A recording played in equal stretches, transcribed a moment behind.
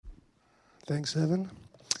Thanks, Evan.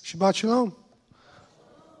 Shabbat Shalom.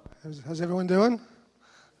 How's everyone doing?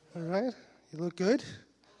 All right? You look good?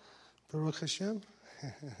 Baruch Hashem.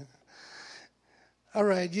 All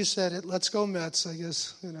right, you said it. Let's go Mets, I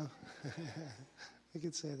guess, you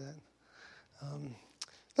could say that.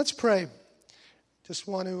 Let's pray. Just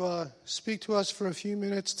want to speak to us for a few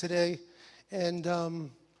minutes today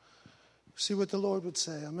and see what the Lord would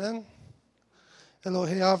say. Amen?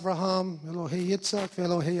 Elohei Avraham, Elohei Yitzchak,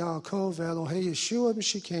 Elohei Yaakov, Elohei Yeshua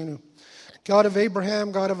B'Shikenu. God of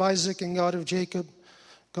Abraham, God of Isaac, and God of Jacob,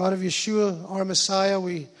 God of Yeshua, our Messiah,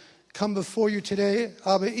 we come before you today,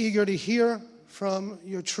 Abba, eager to hear from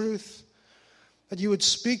your truth, that you would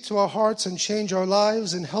speak to our hearts and change our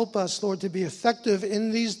lives and help us, Lord, to be effective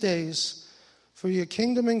in these days for your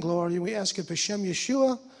kingdom and glory. We ask it B'Shem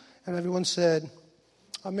Yeshua, and everyone said,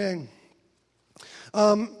 Amen.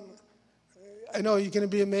 I know you're going to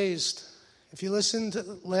be amazed. If you listened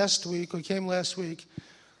last week, or came last week,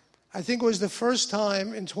 I think it was the first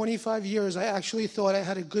time in 25 years I actually thought I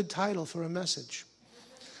had a good title for a message.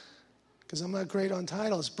 Because I'm not great on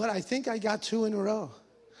titles, but I think I got 2 in a row.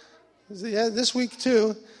 Yeah, this week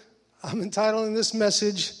too, I'm entitling this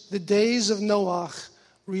message, The Days of Noach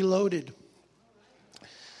Reloaded.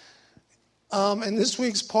 And this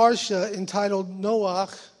week's Parsha, entitled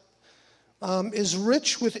Noach, is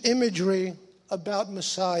rich with imagery about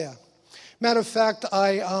Messiah. Matter of fact,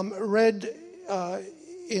 I read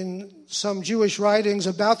in some Jewish writings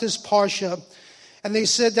about this Parsha, and they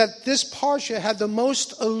said that this Parsha had the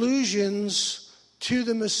most allusions to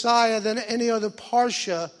the Messiah than any other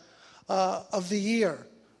Parsha of the year,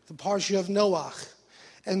 the Parsha of Noach.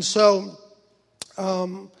 And so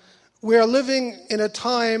we are living in a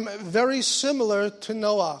time very similar to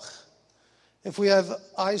Noach, if we have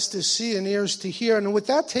eyes to see and ears to hear. And with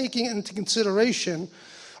that taken into consideration,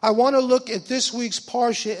 I want to look at this week's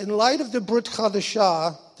Parsha in light of the Brit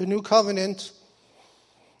Chadashah, the New Covenant,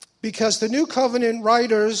 because the New Covenant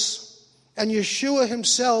writers and Yeshua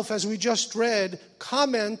himself, as we just read,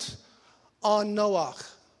 comment on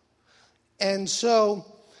Noach. And so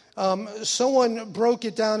someone broke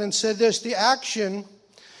it down and said this: the action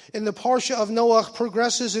in the Parsha of Noach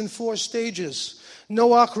progresses in 4 stages.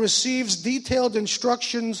 Noach receives detailed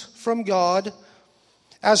instructions from God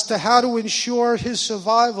as to how to ensure his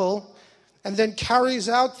survival, and then carries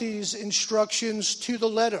out these instructions to the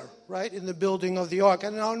letter, right, in the building of the ark.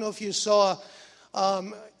 And I don't know if you saw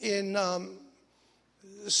in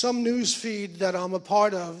some news feed that I'm a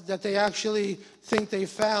part of, that they actually think they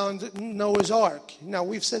found Noah's Ark. Now,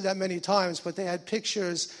 we've said that many times, but they had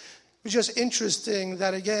pictures. It was just interesting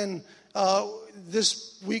that, again,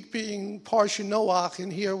 this week being Parsha Noach,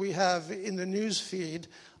 and here we have in the news feed,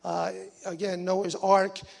 again, Noah's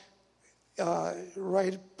Ark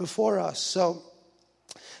right before us. So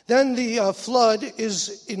then the flood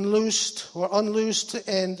is unloosed,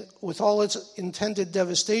 and with all its intended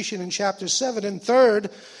devastation in chapter 7. And third,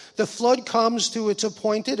 the flood comes to its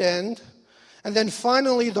appointed end. And then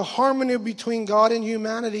finally, the harmony between God and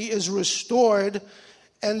humanity is restored,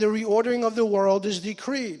 and the reordering of the world is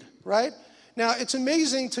decreed, right? Now, it's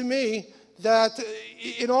amazing to me that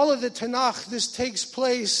in all of the Tanakh, this takes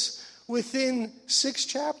place within 6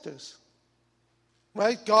 chapters,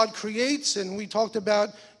 right? God creates, and we talked about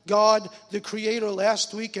God, the Creator,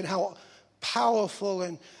 last week, and how powerful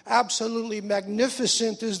and absolutely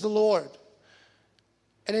magnificent is the Lord.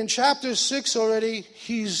 And in chapter 6 already,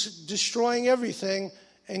 he's destroying everything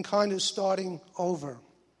and kind of starting over.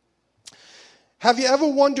 Have you ever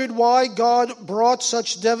wondered why God brought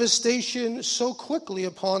such devastation so quickly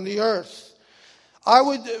upon the earth? I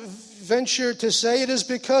would venture to say it is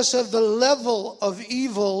because of the level of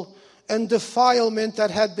evil and defilement that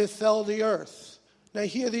had befell the earth. Now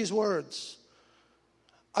hear these words.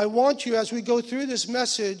 I want you, as we go through this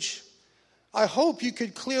message, I hope you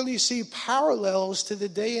could clearly see parallels to the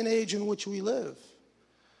day and age in which we live.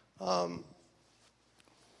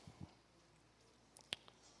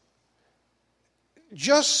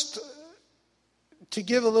 Just to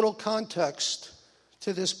give a little context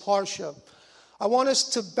to this Parsha, I want us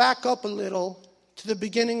to back up a little to the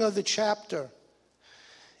beginning of the chapter.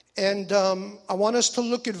 And I want us to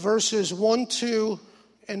look at verses 1, 2,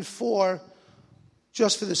 and 4,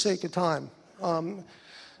 just for the sake of time.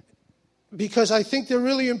 Because I think they're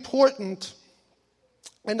really important,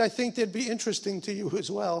 and I think they'd be interesting to you as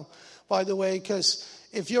well, by the way, because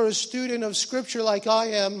if you're a student of Scripture like I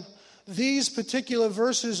am, these particular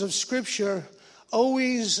verses of Scripture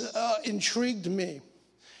always intrigued me.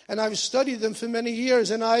 And I've studied them for many years,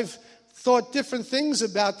 and I've thought different things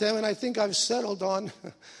about them, and I think I've settled on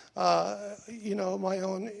my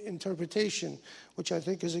own interpretation, which I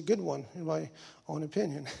think is a good one in my own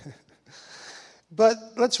opinion. But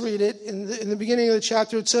let's read it. In the beginning of the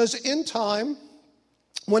chapter, it says, "In time,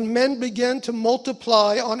 when men began to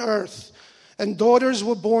multiply on earth, and daughters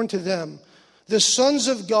were born to them, the sons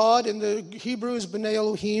of God," in the Hebrew is B'nai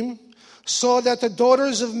Elohim, "saw that the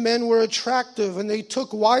daughters of men were attractive, and they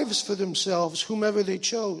took wives for themselves, whomever they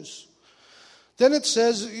chose." Then it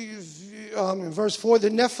says, in verse 4, the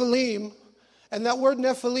Nephilim, and that word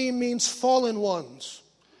Nephilim means fallen ones.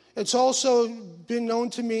 It's also been known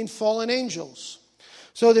to mean fallen angels.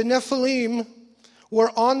 So the Nephilim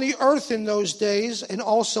were on the earth in those days, and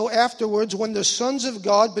also afterwards, when the sons of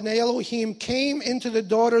God, B'nai Elohim, came into the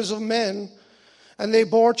daughters of men, and they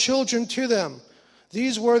bore children to them.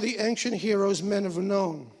 These were the ancient heroes, men of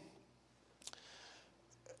renown.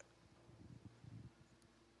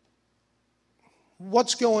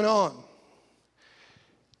 What's going on?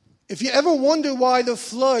 If you ever wonder why the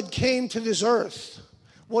flood came to this earth,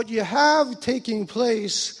 what you have taking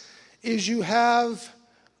place is you have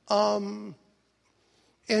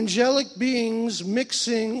angelic beings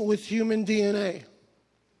mixing with human DNA.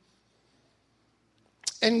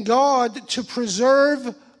 And God, to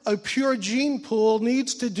preserve a pure gene pool,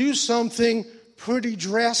 needs to do something pretty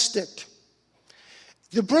drastic.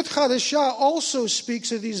 The Brit Chadashah also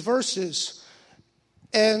speaks of these verses.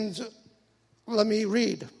 And let me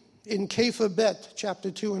read in Kepha Bet,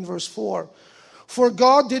 chapter 2 and verse 4. "For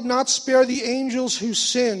God did not spare the angels who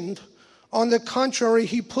sinned. On the contrary,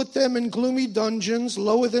 he put them in gloomy dungeons,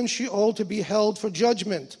 lower than Sheol, to be held for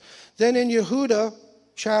judgment." Then in Yehuda,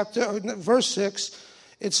 verse 6,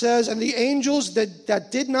 it says, "And the angels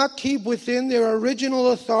that did not keep within their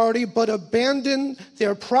original authority, but abandoned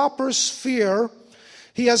their proper sphere,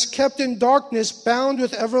 he has kept in darkness, bound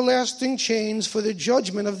with everlasting chains for the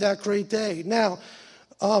judgment of that great day." Now,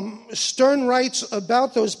 Stern writes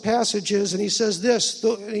about those passages, and he says this,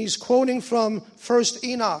 and he's quoting from 1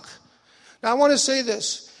 Enoch. Now, I want to say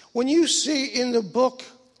this. When you see in the book,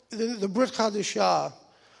 the Brit Chadashah,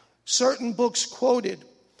 certain books quoted,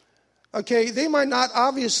 okay, they might not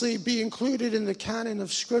obviously be included in the canon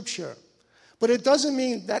of Scripture, but it doesn't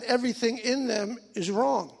mean that everything in them is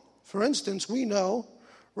wrong. For instance, we know,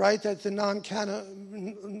 right, that the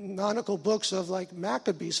non-canonical books of like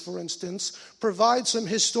Maccabees, for instance, provide some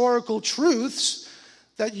historical truths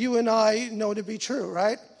that you and I know to be true,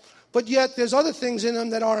 right? But yet there's other things in them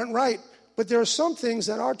that aren't right. But there are some things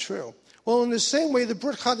that are true. Well, in the same way, the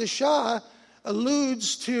Brit Chadashah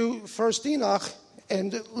alludes to 1 Enoch,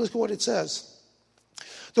 and look at what it says.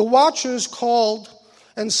 "The watchers called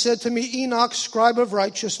and said to me, 'Enoch, scribe of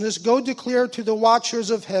righteousness, go declare to the watchers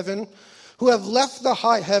of heaven, who have left the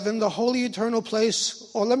high heaven, the holy eternal place.'"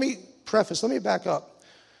 Or let me back up.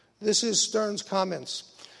 This is Stern's comments.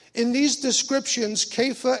 "In these descriptions,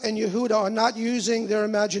 Kepha and Yehuda are not using their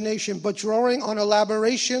imagination, but drawing on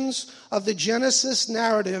elaborations of the Genesis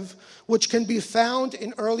narrative, which can be found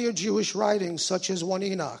in earlier Jewish writings, such as 1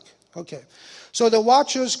 Enoch." Okay. "So the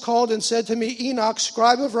watchers called and said to me, 'Enoch,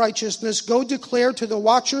 scribe of righteousness, go declare to the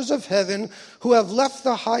watchers of heaven, who have left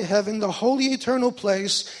the high heaven, the holy eternal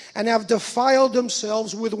place, and have defiled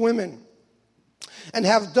themselves with women, and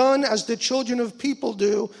have done as the children of people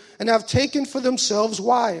do, and have taken for themselves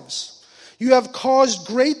wives. You have caused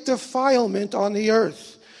great defilement on the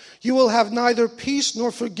earth. You will have neither peace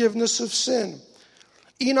nor forgiveness of sin.'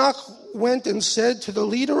 Enoch went and said to the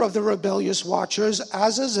leader of the rebellious watchers,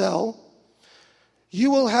 Azazel,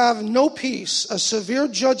 'You will have no peace. A severe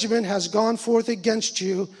judgment has gone forth against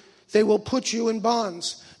you. They will put you in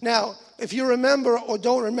bonds.'" Now, if you remember or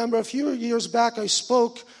don't remember, a few years back I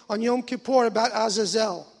spoke on Yom Kippur about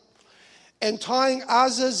Azazel and tying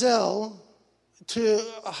Azazel to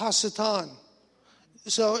Hasatan.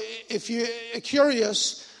 So if you're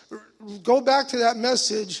curious, go back to that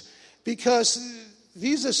message, because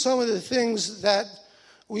these are some of the things that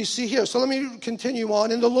we see here. So let me continue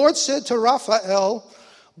on. "And the Lord said to Raphael,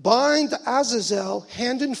 'Bind Azazel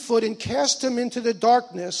hand and foot and cast him into the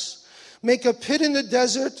darkness. Make a pit in the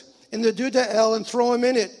desert in the Dudael and throw him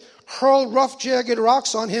in it. Hurl rough, jagged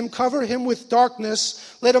rocks on him, cover him with darkness.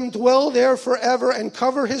 Let him dwell there forever and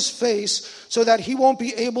cover his face so that he won't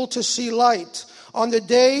be able to see light. On the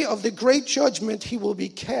day of the great judgment, he will be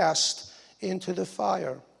cast into the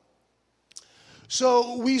fire.'"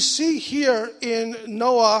 So we see here in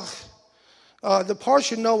Noah, the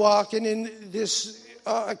Parsha Noah, and in this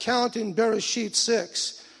account in Bereshit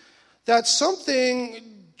 6, that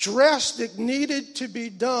something drastic needed to be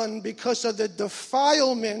done because of the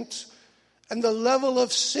defilement and the level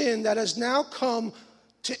of sin that has now come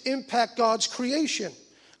to impact God's creation.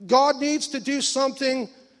 God needs to do something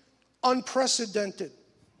unprecedented,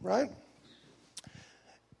 right?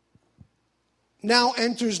 Now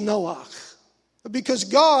enters Noah. Because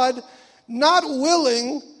God, not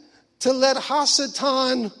willing to let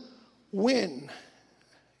Hasatan win.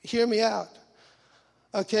 Hear me out.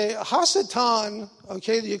 Okay, Hasatan,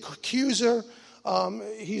 okay, the accuser,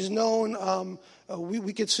 he's known,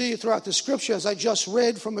 we could see throughout the scripture, as I just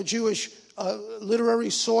read from a Jewish literary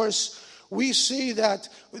source, we see that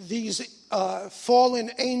these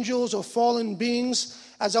fallen angels or fallen beings,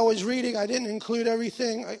 as I was reading, I didn't include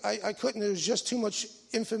everything. I couldn't. There was just too much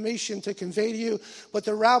information to convey to you. But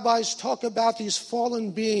the rabbis talk about these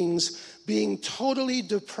fallen beings being totally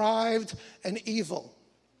deprived and evil.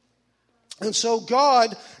 And so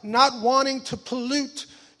God, not wanting to pollute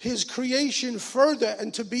his creation further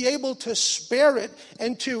and to be able to spare it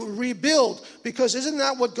and to rebuild, because isn't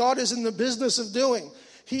that what God is in the business of doing?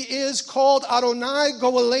 He is called Adonai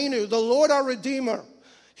Goelenu, the Lord our Redeemer.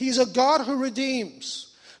 He's a God who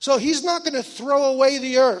redeems. So he's not going to throw away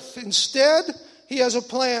the earth. Instead, he has a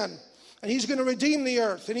plan. And he's going to redeem the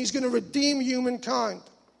earth. And he's going to redeem humankind.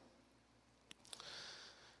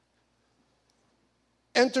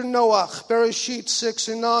 Enter Noah, Bereshit 6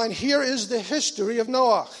 and 9. Here is the history of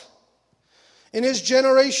Noah. In his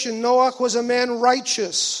generation, Noah was a man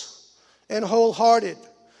righteous and wholehearted.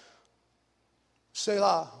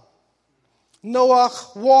 Selah. Noah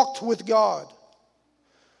walked with God.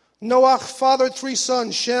 Noah fathered 3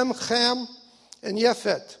 sons, Shem, Ham, and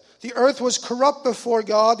Yefet. The earth was corrupt before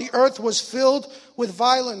God. The earth was filled with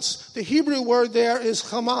violence. The Hebrew word there is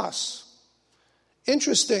Hamas.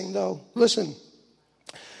 Interesting, though. Listen.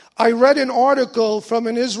 I read an article from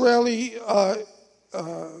an Israeli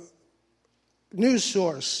news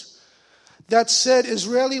source that said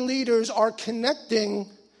Israeli leaders are connecting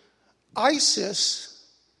ISIS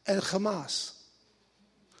and Hamas.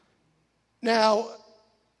 Now,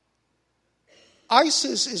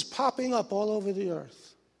 ISIS is popping up all over the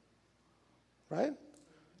earth, right?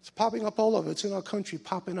 It's popping up all over. It's in our country,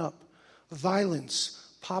 popping up.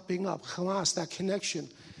 Violence, popping up. Hamas, that connection.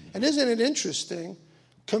 And isn't it interesting,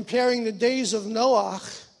 comparing the days of Noah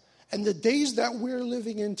and the days that we're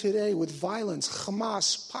living in today with violence,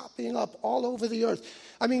 Hamas popping up all over the earth.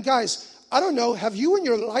 I mean, guys, I don't know, have you in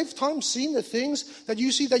your lifetime seen the things that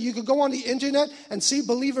you see that you could go on the internet and see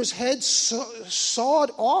believers' heads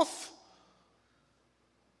sawed off?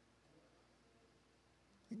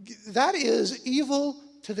 That is evil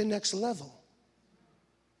to the next level.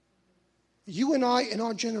 You and I in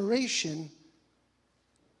our generation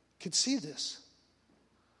could see this.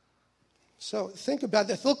 So think about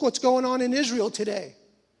that. Look what's going on in Israel today.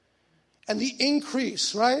 And the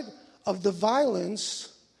increase, right, of the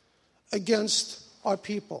violence against our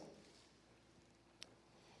people.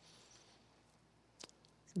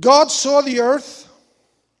 God saw the earth,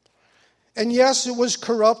 and yes, it was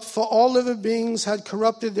corrupt, for all living beings had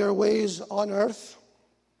corrupted their ways on earth.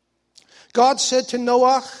 God said to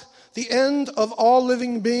Noah, the end of all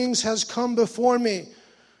living beings has come before me.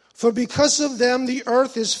 For because of them the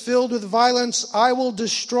earth is filled with violence. I will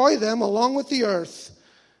destroy them along with the earth.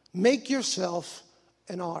 Make yourself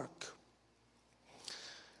an ark.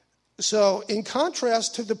 So, in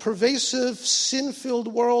contrast to the pervasive, sin-filled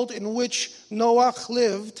world in which Noah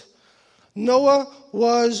lived, Noah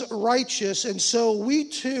was righteous, and so we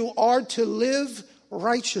too are to live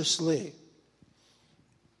righteously.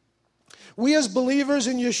 We as believers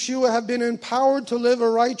in Yeshua have been empowered to live a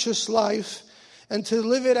righteous life and to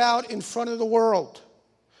live it out in front of the world.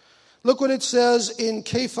 Look what it says in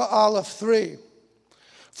Kepha Aleph 3.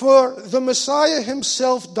 For the Messiah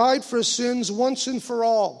himself died for sins once and for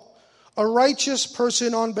all, a righteous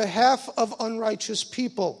person on behalf of unrighteous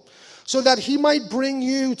people, so that he might bring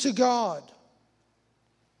you to God.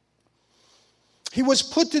 He was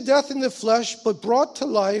put to death in the flesh, but brought to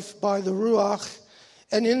life by the Ruach,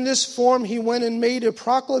 and in this form he went and made a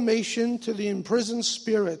proclamation to the imprisoned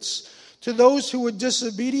spirits, to those who were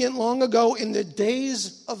disobedient long ago in the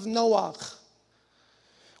days of Noah,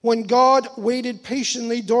 when God waited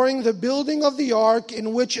patiently during the building of the ark,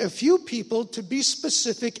 in which a few people, to be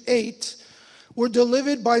specific 8, were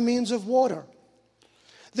delivered by means of water.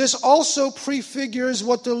 This also prefigures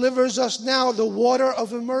what delivers us now, the water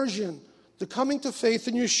of immersion, the coming to faith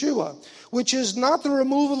in Yeshua, which is not the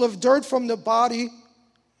removal of dirt from the body,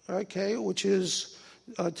 okay, which is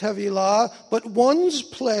tevilah, but one's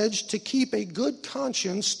pledge to keep a good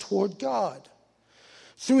conscience toward God.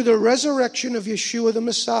 Through the resurrection of Yeshua the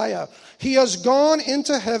Messiah, he has gone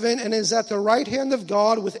into heaven and is at the right hand of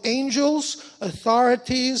God with angels,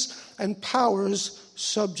 authorities, and powers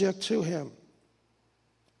subject to him.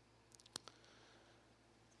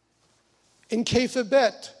 In Kepha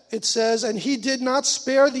Bet, it says, and he did not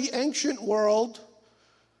spare the ancient world.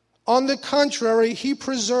 On the contrary, he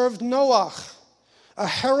preserved Noah, a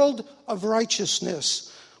herald of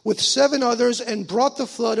righteousness, with 7 others, and brought the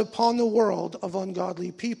flood upon the world of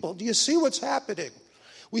ungodly people. Do you see what's happening?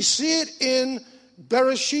 We see it in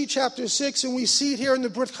Bereshit chapter 6, and we see it here in the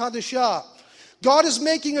Brit Chadashah. God is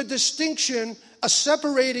making a distinction, a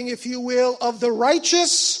separating, if you will, of the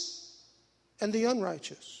righteous and the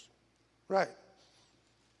unrighteous. Right.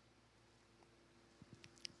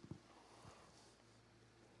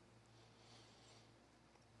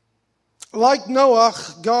 Like Noah,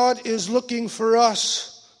 God is looking for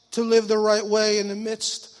us to live the right way in the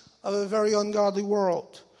midst of a very ungodly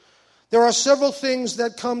world. There are several things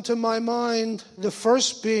that come to my mind. The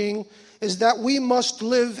first being is that we must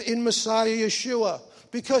live in Messiah Yeshua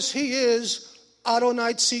because he is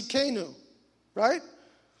Adonai Tzidkenu, right?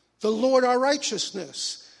 The Lord our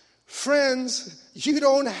righteousness. Friends, you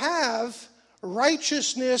don't have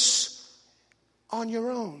righteousness on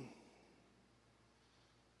your own.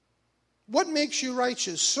 What makes you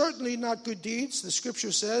righteous? Certainly not good deeds. The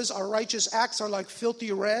scripture says our righteous acts are like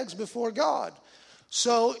filthy rags before God.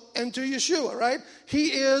 So enter Yeshua, right?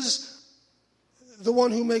 He is the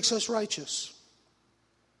one who makes us righteous.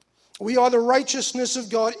 We are the righteousness of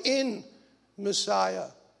God in Messiah.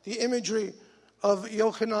 The imagery of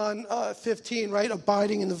Yochanan 15, right?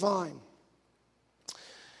 Abiding in the vine.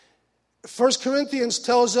 1 Corinthians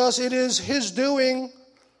tells us it is his doing.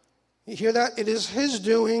 You hear that? It is his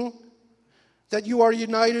doing that you are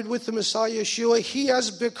united with the Messiah Yeshua. He has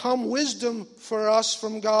become wisdom for us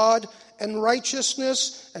from God, and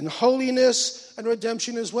righteousness and holiness and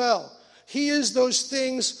redemption as well. He is those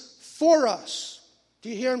things for us. Do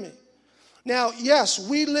you hear me? Now, yes,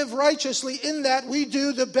 we live righteously in that we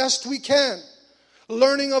do the best we can,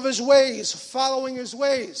 learning of his ways, following his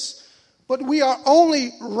ways. But we are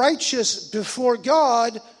only righteous before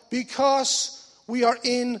God because we are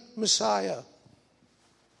in Messiah.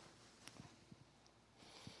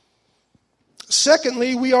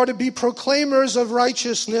 Secondly, we are to be proclaimers of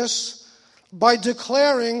righteousness by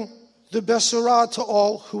declaring the Besorah to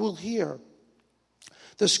all who will hear.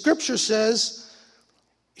 The scripture says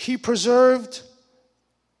he preserved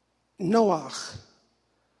Noah,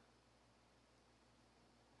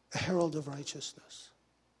 a herald of righteousness.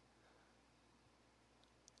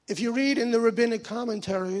 If you read in the rabbinic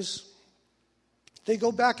commentaries, they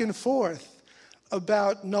go back and forth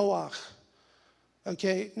about Noah.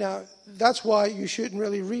 Okay, now that's why you shouldn't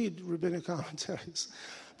really read rabbinic commentaries,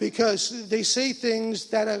 because they say things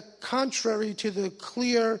that are contrary to the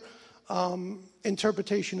clear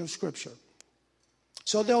interpretation of Scripture.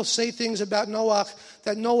 So they'll say things about Noah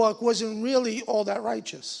that Noah wasn't really all that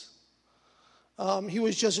righteous. He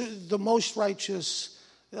was just the most righteous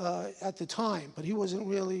at the time, but he wasn't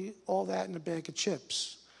really all that in a bag of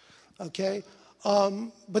chips. Okay,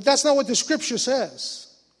 but that's not what the Scripture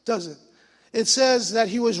says, does it? It says that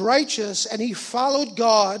he was righteous and he followed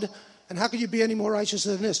God. And how could you be any more righteous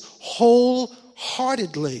than this?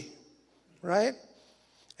 Wholeheartedly, right?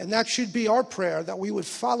 And that should be our prayer, that we would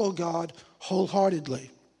follow God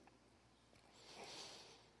wholeheartedly.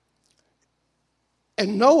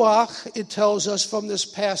 And Noah, it tells us from this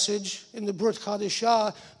passage in the Brit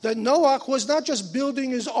Chadashah, that Noah was not just building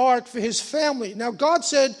his ark for his family. Now God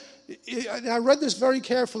said, and I read this very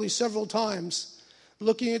carefully several times,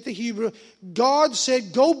 looking at the Hebrew, God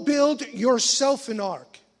said, go build yourself an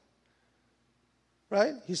ark.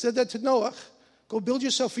 Right? He said that to Noah. Go build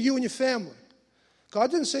yourself for you and your family. God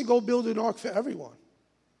didn't say go build an ark for everyone.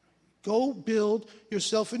 Go build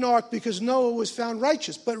yourself an ark because Noah was found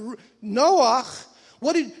righteous. But Noah,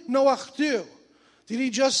 what did Noah do? Did he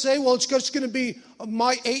just say, well, it's just going to be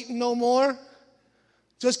my 8 and no more?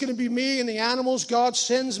 It's just going to be me and the animals God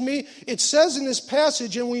sends me? It says in this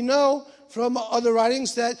passage, and we know from other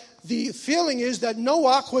writings, that the feeling is that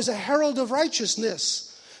Noah was a herald of righteousness.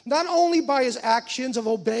 Not only by his actions of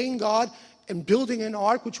obeying God and building an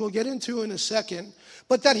ark, which we'll get into in a second,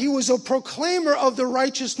 but that he was a proclaimer of the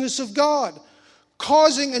righteousness of God,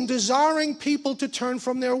 causing and desiring people to turn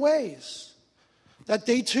from their ways, that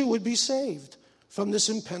they too would be saved from this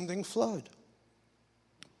impending flood.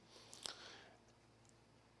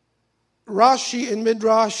 Rashi in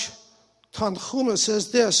Midrash Tanchuma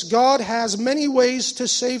says this: God has many ways to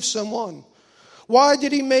save someone. Why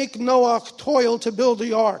did he make Noah toil to build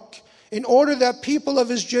the ark? In order that people of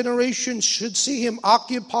his generation should see him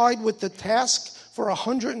occupied with the task for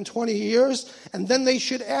 120 years, and then they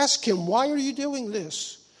should ask him, why are you doing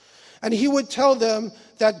this? And he would tell them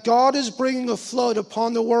that God is bringing a flood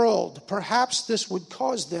upon the world. Perhaps this would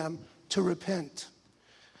cause them to repent.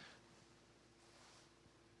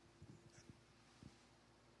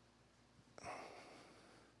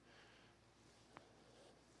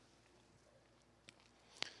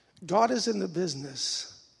 God is in the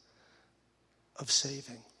business of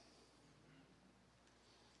saving.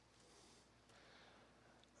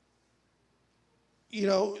 You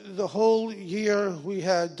know, the whole year we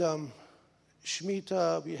had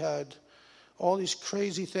Shemitah, we had all these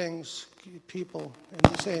crazy things, people, and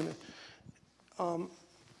the same. And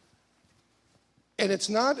it's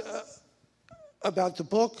not about the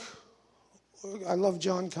book. I love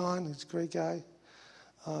John Kahn. He's a great guy.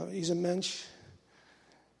 He's a mensch.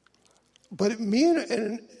 But me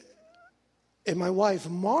and my wife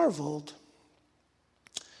marveled,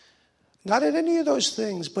 not at any of those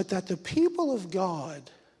things, but that the people of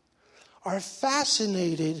God are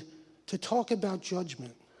fascinated to talk about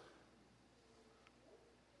judgment.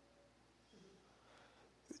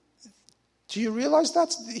 Do you realize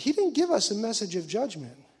he didn't give us a message of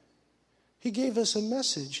judgment. He gave us a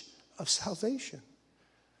message of salvation.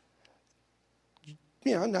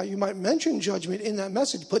 You know, now you might mention judgment in that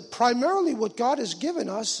message, but primarily what God has given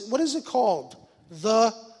us, what is it called?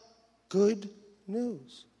 The good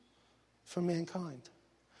news for mankind.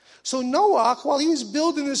 So Noah, while he was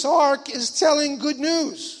building this ark, is telling good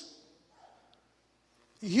news.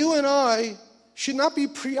 You and I should not be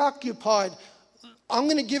preoccupied. I'm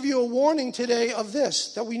going to give you a warning today of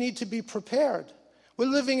this, that we need to be prepared. We're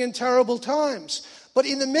living in terrible times. But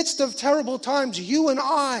in the midst of terrible times, you and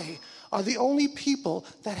I are the only people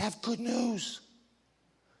that have good news.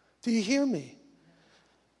 Do you hear me?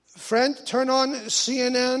 Friend, turn on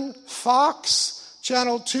CNN, Fox,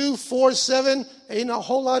 Channel 2, 4, 7. Ain't a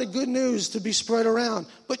whole lot of good news to be spread around.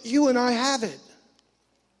 But you and I have it.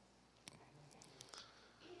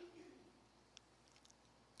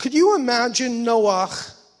 Could you imagine Noah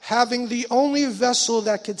having the only vessel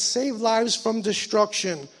that could save lives from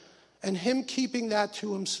destruction and him keeping that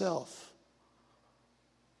to himself?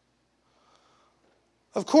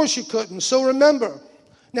 Of course you couldn't. So remember,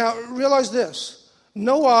 now realize this.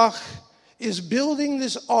 Noah is building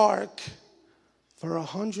this ark for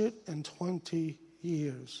 120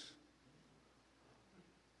 years.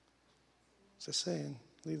 It's a saying.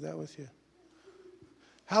 Leave that with you.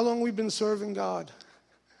 How long we've been serving God?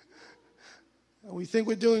 And we think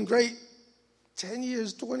we're doing great. 10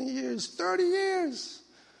 years, 20 years, 30 years.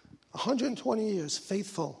 120 years.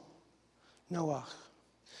 Faithful. Noah.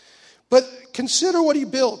 But consider what he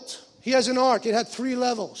built. He has an ark. It had 3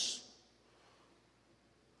 levels.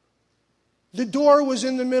 The door was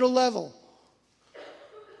in the middle level.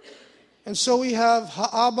 And so we have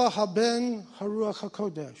Ha'aba, Haben, Haruach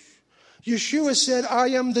HaKodesh. Yeshua said, I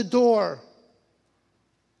am the door.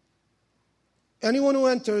 Anyone who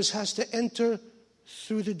enters has to enter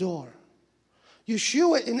through the door.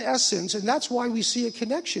 Yeshua, in essence, and that's why we see a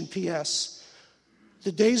connection, P.S.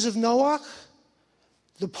 The days of Noah,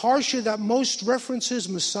 the parsha that most references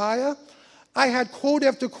Messiah. I had quote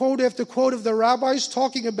after quote after quote of the rabbis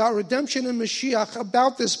talking about redemption and Mashiach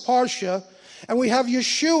about this parsha. And we have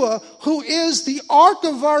Yeshua, who is the ark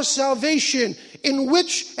of our salvation, in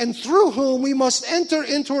which and through whom we must enter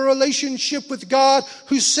into a relationship with God,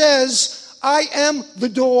 who says, I am the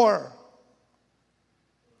door.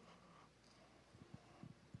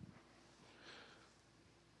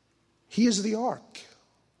 He is the ark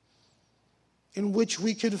in which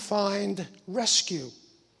we could find rescue.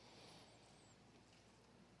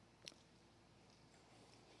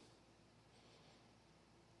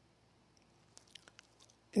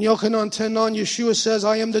 In Yochanan 10:9, Yeshua says,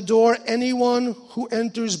 I am the door. Anyone who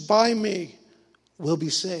enters by me will be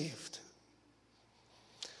saved.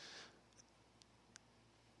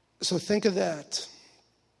 So think of that.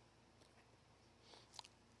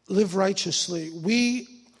 Live righteously. We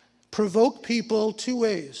provoke people 2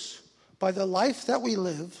 ways. By the life that we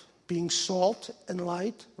live, being salt and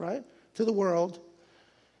light, right, to the world,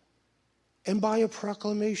 and by a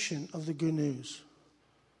proclamation of the good news.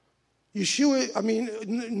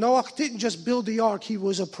 Noah didn't just build the ark, he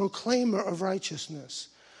was a proclaimer of righteousness.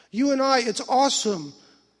 You and I, it's awesome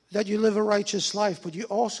that you live a righteous life, but you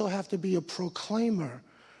also have to be a proclaimer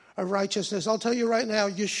of righteousness. I'll tell you right now,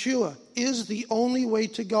 Yeshua is the only way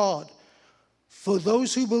to God for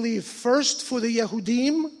those who believe, first for the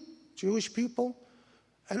Yehudim, Jewish people,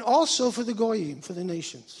 and also for the Goyim, for the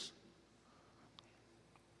nations.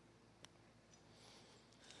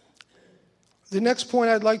 The next point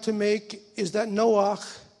I'd like to make is that Noah,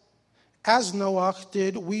 as Noah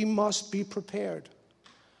did, we must be prepared.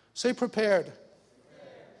 Say prepared.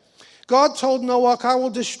 God told Noah, I will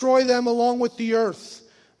destroy them along with the earth.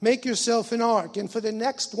 Make yourself an ark. And for the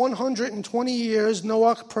next 120 years,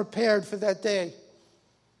 Noah prepared for that day.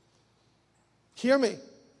 Hear me.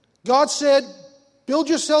 God said, build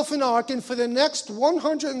yourself an ark. And for the next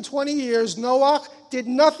 120 years, Noah did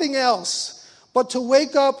nothing else but to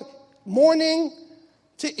wake up morning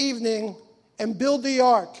to evening and build the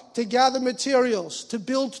ark, to gather materials, to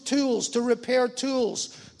build tools, to repair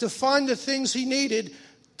tools, to find the things he needed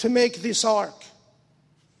to make this ark.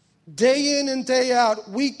 Day in and day out,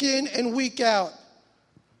 week in and week out,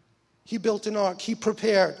 he built an ark. He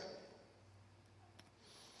prepared.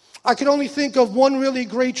 I can only think of one really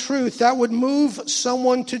great truth that would move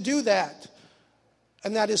someone to do that,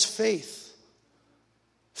 and that is faith.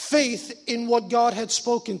 Faith in what God had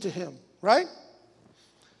spoken to him, right?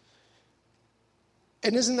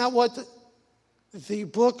 And isn't that what the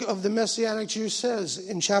book of the Messianic Jew says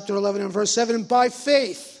in chapter 11 and verse 7? By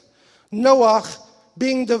faith, Noah,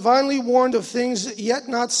 being divinely warned of things yet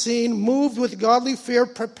not seen, moved with godly fear,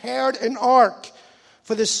 prepared an ark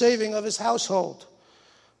for the saving of his household,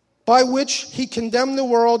 by which he condemned the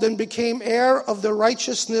world and became heir of the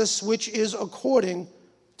righteousness which is according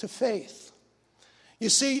to faith. You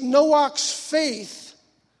see, Noah's faith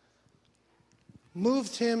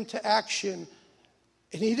moved him to action.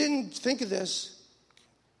 And he didn't think of this,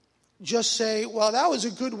 just say, well, that was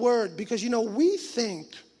a good word. Because, we think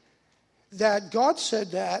that God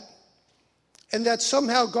said that and that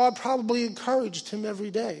somehow God probably encouraged him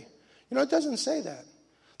every day. It doesn't say that.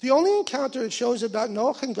 The only encounter it shows about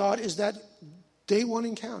Noah and God is that day one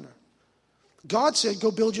encounter. God said,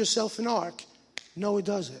 go build yourself an ark. Noah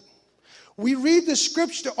does it. We read the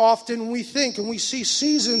scripture often and we think and we see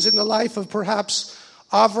seasons in the life of perhaps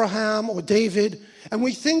Abraham or David, and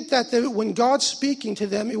we think that when God's speaking to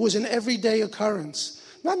them, it was an everyday occurrence.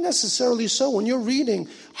 Not necessarily so. When you're reading,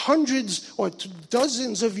 hundreds or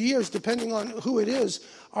dozens of years, depending on who it is,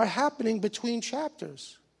 are happening between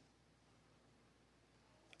chapters.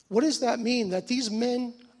 What does that mean? That these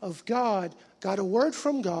men of God got a word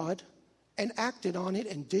from God and acted on it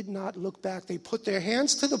and did not look back. They put their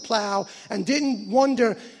hands to the plow and didn't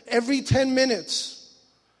wonder every 10 minutes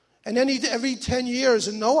and every 10 years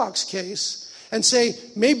in Noah's case and say,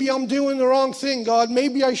 maybe I'm doing the wrong thing, God.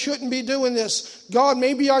 Maybe I shouldn't be doing this. God,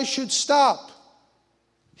 maybe I should stop.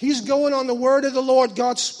 He's going on the word of the Lord.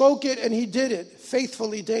 God spoke it and he did it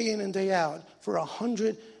faithfully day in and day out for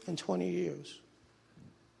 120 years.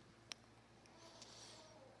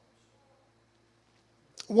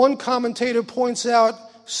 One commentator points out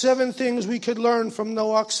 7 things we could learn from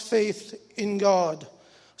Noah's faith in God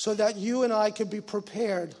so that you and I could be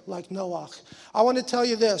prepared like Noah. I want to tell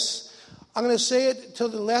you this. I'm going to say it till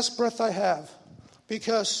the last breath I have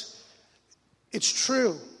because it's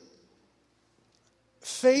true.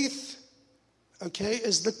 Faith,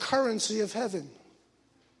 is the currency of heaven.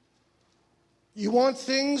 You want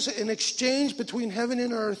things in exchange between heaven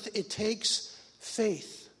and earth, it takes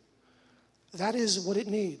faith. That is what it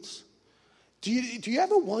needs. Do you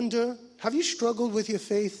ever wonder, have you struggled with your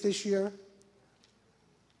faith this year?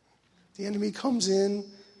 The enemy comes in,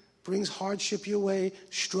 brings hardship your way,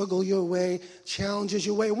 struggle your way, challenges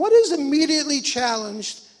your way. What is immediately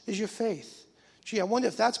challenged is your faith. Gee, I wonder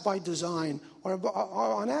if that's by design or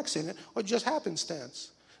on accident or just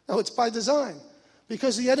happenstance. No, it's by design.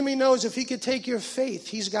 Because the enemy knows if he could take your faith,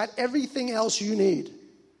 he's got everything else you need.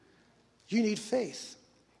 You need faith.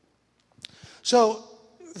 So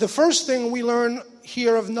the first thing we learn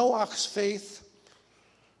here of Noah's faith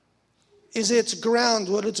is its ground,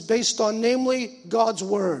 what it's based on, namely God's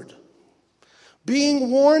word. Being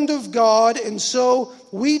warned of God, and so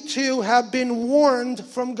we too have been warned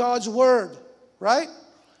from God's word, right?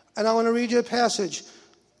 And I want to read you a passage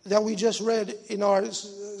that we just read in our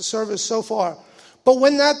service so far. But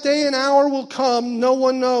when that day and hour will come, no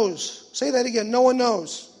one knows. Say that again, no one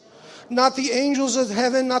knows. Not the angels of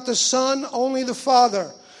heaven, not the Son, only the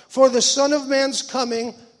Father. For the Son of Man's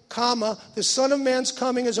coming, the Son of Man's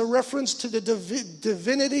coming is a reference to the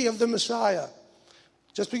divinity of the Messiah.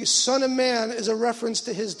 Just because Son of Man is a reference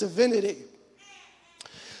to his divinity.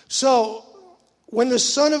 So, when the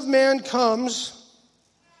Son of Man comes,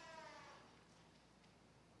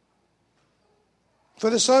 for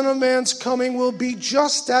the Son of Man's coming will be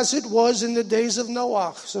just as it was in the days of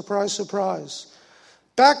Noah. Surprise, surprise.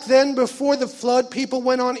 Back then, before the flood, people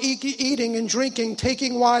went on eating and drinking,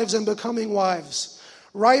 taking wives and becoming wives,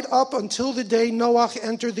 right up until the day Noah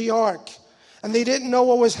entered the ark. And they didn't know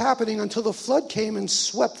what was happening until the flood came and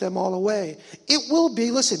swept them all away. It will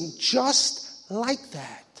be, listen, just like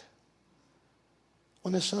that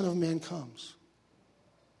when the Son of Man comes.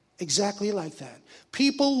 Exactly like that.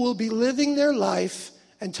 People will be living their life,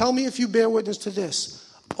 and tell me if you bear witness to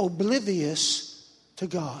this, oblivious to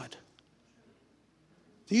God.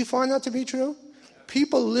 Do you find that to be true?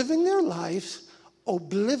 People living their lives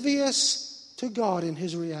oblivious to God in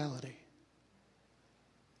his reality.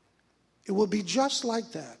 It will be just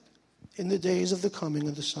like that in the days of the coming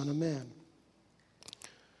of the Son of Man.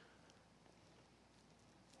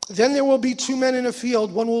 Then there will be two men in a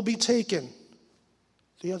field, one will be taken,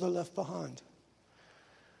 the other left behind.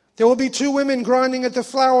 There will be two women grinding at the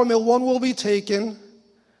flour mill, one will be taken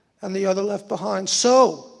and the other left behind.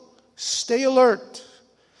 So, stay alert,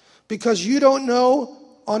 because you don't know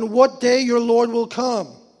on what day your Lord will come.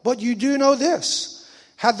 But you do know this: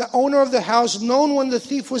 had the owner of the house known when the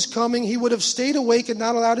thief was coming, he would have stayed awake and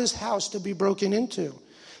not allowed his house to be broken into.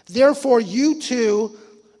 Therefore, you too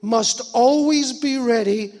must always be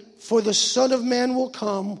ready, for the Son of Man will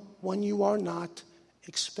come when you are not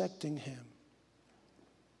expecting him.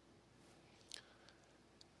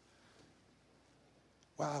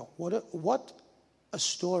 Wow, what a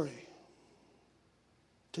story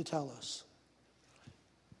to tell us.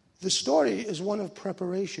 The story is one of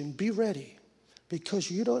preparation. Be ready,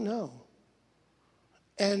 because you don't know.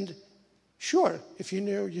 And sure, if you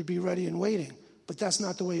knew, you'd be ready and waiting, but that's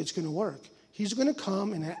not the way it's going to work. He's going to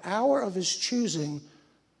come in an hour of his choosing,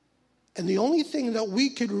 and the only thing that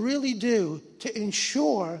we could really do to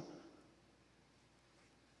ensure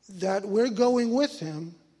that we're going with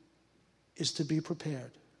him is to be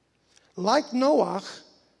prepared. Like Noah,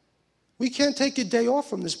 we can't take a day off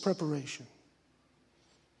from this preparation.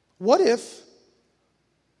 What if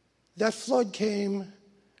that flood came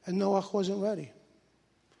and Noah wasn't ready?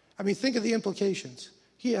 I mean, think of the implications.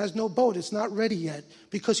 He has no boat. It's not ready yet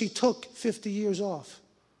because he took 50 years off.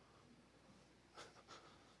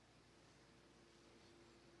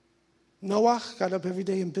 Noah got up every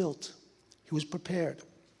day and built. He was prepared.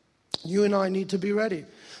 You and I need to be ready.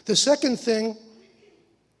 The second thing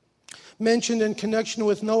mentioned in connection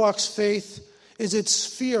with Noah's faith is its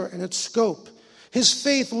sphere and its scope. His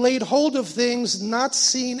faith laid hold of things not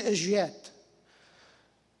seen as yet.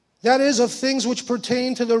 That is, of things which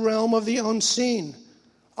pertain to the realm of the unseen.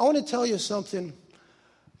 I want to tell you something.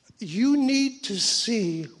 You need to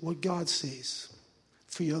see what God sees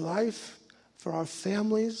for your life, for our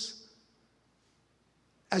families,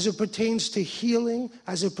 as it pertains to healing,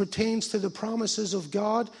 as it pertains to the promises of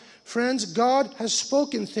God. Friends, God has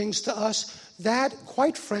spoken things to us that,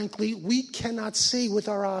 quite frankly, we cannot see with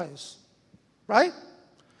our eyes. Right?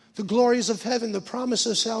 The glories of heaven, the promise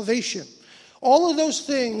of salvation. All of those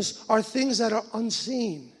things are things that are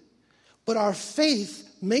unseen. But our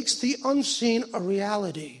faith makes the unseen a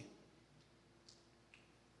reality.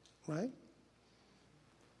 Right?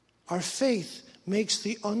 Our faith makes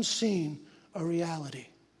the unseen a reality.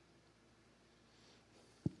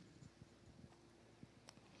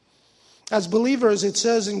 As believers, it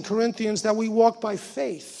says in Corinthians that we walk by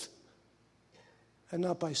faith and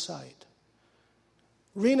not by sight.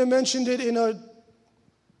 Rena mentioned it in her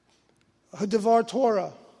Devar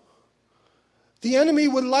Torah. The enemy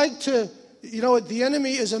would like to, the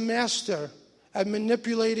enemy is a master at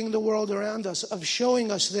manipulating the world around us, of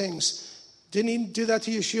showing us things. Didn't he do that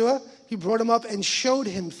to Yeshua? He brought him up and showed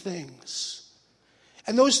him things.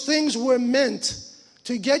 And those things were meant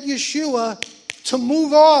to get Yeshua to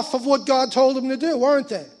move off of what God told him to do, weren't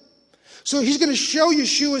they? So he's going to show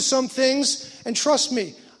Yeshua some things, and trust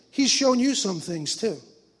me, he's shown you some things too.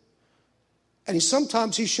 And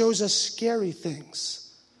sometimes he shows us scary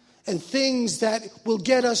things, and things that will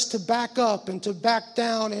get us to back up and to back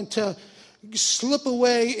down and to slip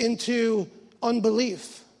away into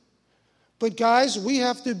unbelief. But guys, we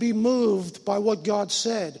have to be moved by what God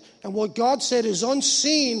said. And what God said is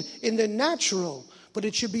unseen in the natural, but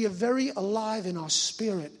it should be very alive in our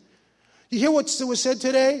spirit. You hear what was said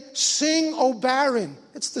today? Sing, O barren.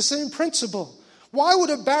 It's the same principle. Why would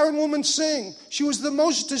a barren woman sing? She was the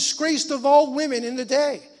most disgraced of all women in the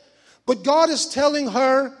day. But God is telling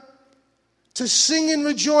her to sing and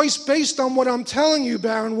rejoice based on what I'm telling you,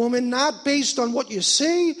 barren woman, not based on what you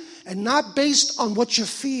see and not based on what you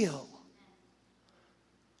feel.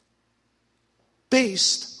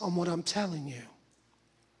 Based on what I'm telling you.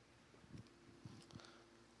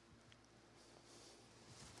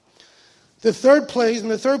 The third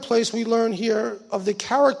place we learn here of the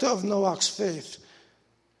character of Noah's faith.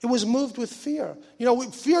 It was moved with fear.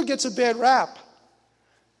 Fear gets a bad rap.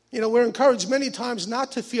 We're encouraged many times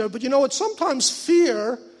not to fear, but sometimes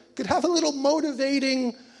fear could have a little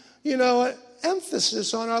motivating,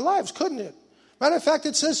 emphasis on our lives, couldn't it? Matter of fact,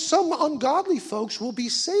 it says some ungodly folks will be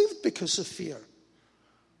saved because of fear.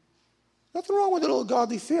 Nothing wrong with a little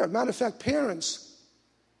godly fear. Matter of fact, parents,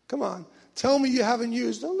 come on. Tell me you haven't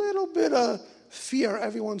used a little bit of fear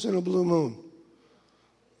every once in a blue moon.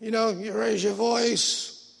 You raise your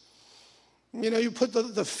voice. You put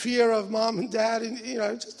the fear of mom and dad in,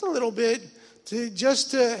 just a little bit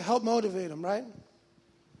to help motivate them, right?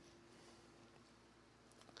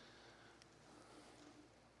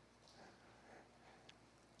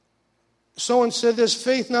 Someone said this: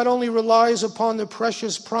 faith not only relies upon the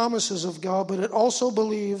precious promises of God, but it also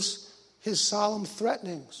believes his solemn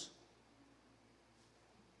threatenings.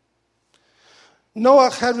 Noah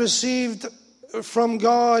had received from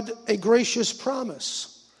God a gracious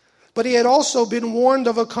promise, but he had also been warned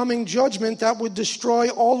of a coming judgment that would destroy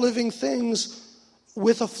all living things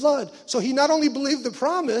with a flood. So he not only believed the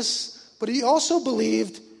promise, but he also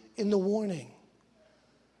believed in the warning.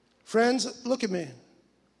 Friends, look at me.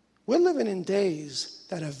 We're living in days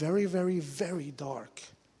that are very, very, very dark.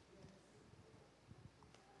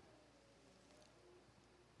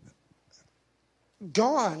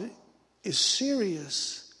 God is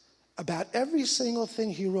serious about every single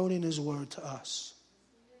thing he wrote in his word to us.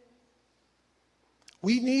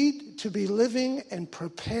 We need to be living and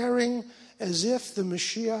preparing as if the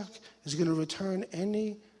Mashiach is going to return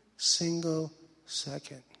any single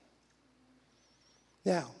second.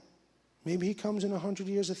 Now, maybe he comes in 100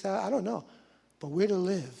 years, 1,000, I don't know. But we're to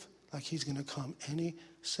live like he's going to come any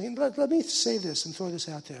second. Let me say this and throw this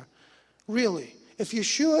out there. Really, if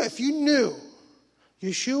you knew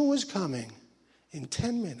Yeshua was coming in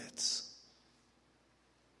 10 minutes,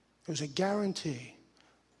 it was a guarantee,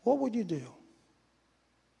 what would you do?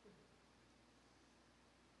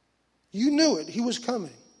 You knew it. He was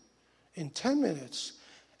coming in 10 minutes.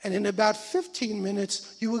 And in about 15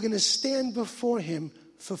 minutes, you were going to stand before him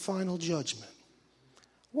for final judgment.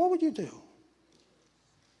 What would you do?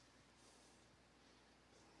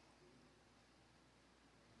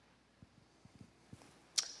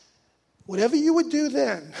 Whatever you would do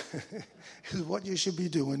then is what you should be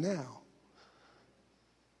doing now.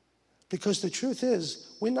 Because the truth is,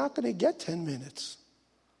 we're not going to get 10 minutes.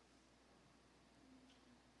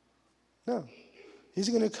 No. He's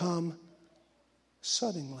going to come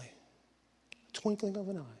suddenly, twinkling of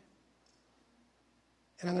an eye.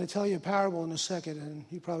 And I'm going to tell you a parable in a second, and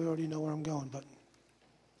you probably already know where I'm going, but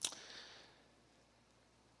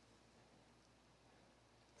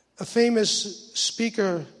a famous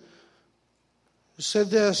speaker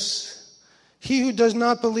said this: he who does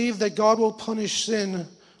not believe that God will punish sin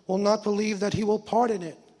will not believe that he will pardon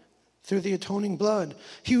it through the atoning blood.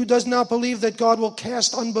 He who does not believe that God will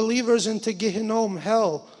cast unbelievers into Gehinnom,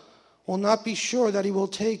 hell, will not be sure that he will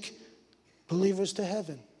take believers to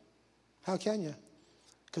heaven. How can you?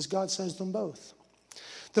 Because God says them both.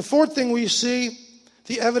 The fourth thing we see,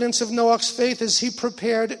 the evidence of Noah's faith, is he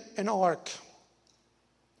prepared an ark.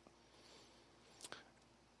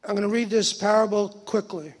 I'm going to read this parable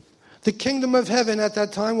quickly. The kingdom of heaven at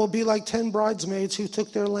that time will be like 10 bridesmaids who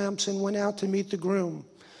took their lamps and went out to meet the groom.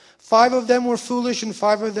 5 of them were foolish and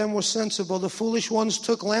 5 of them were sensible. The foolish ones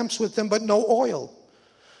took lamps with them, but no oil,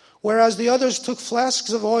 whereas the others took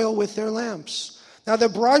flasks of oil with their lamps. Now the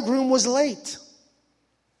bridegroom was late,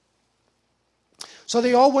 so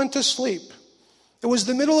they all went to sleep. It was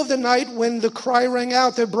the middle of the night when the cry rang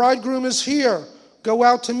out, "The bridegroom is here. Go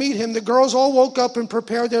out to meet him." The girls all woke up and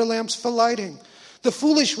prepared their lamps for lighting. The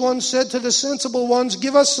foolish ones said to the sensible ones,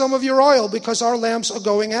 "Give us some of your oil, because our lamps are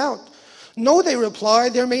going out." "No," they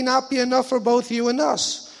replied, "there may not be enough for both you and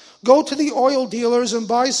us. Go to the oil dealers and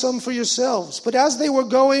buy some for yourselves." But as they were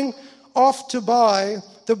going off to buy,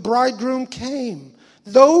 the bridegroom came.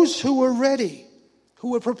 Those who were ready,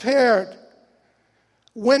 who were prepared,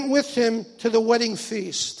 went with him to the wedding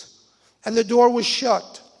feast, and the door was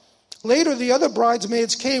shut. Later, the other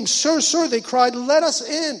bridesmaids came. "Sir, sir," they cried, "let us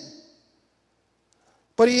in."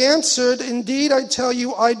 But he answered, "Indeed, I tell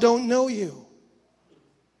you, I don't know you."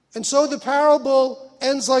 And so the parable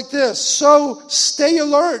ends like this: "So stay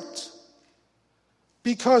alert,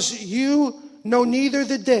 because you know neither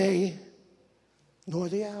the day nor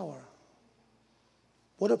the hour."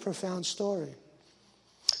 What a profound story.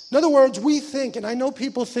 In other words, we think, and I know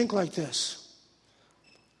people think like this.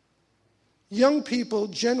 Young people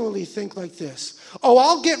generally think like this: "Oh,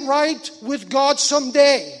 I'll get right with God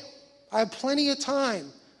someday. I have plenty of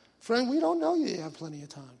time." Friend, we don't know you have plenty of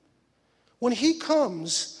time. When he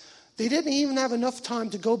comes, they didn't even have enough time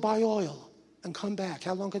to go buy oil and come back.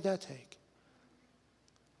 How long could that take?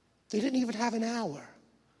 They didn't even have an hour.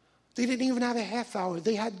 They didn't even have a half hour.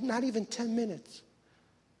 They had not even 10 minutes.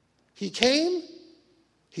 He came,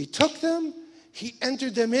 he took them, he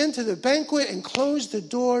entered them into the banquet and closed the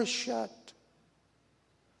door shut.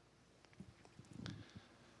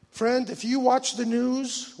 Friend, if you watch the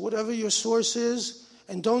news, whatever your source is,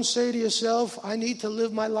 and don't say to yourself, "I need to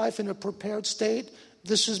live my life in a prepared state,"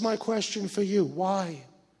 this is my question for you. Why?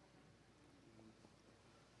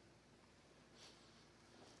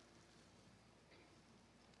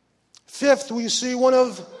 Fifth, we see one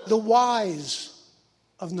of the whys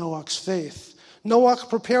of Noah's faith. Noah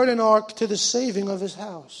prepared an ark to the saving of his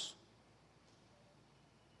house.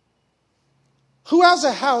 Who has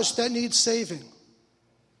a house that needs saving?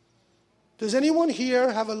 Does anyone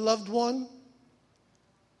here have a loved one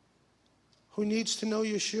who needs to know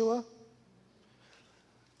Yeshua?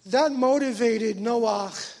 That motivated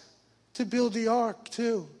Noah to build the ark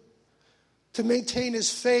too, to maintain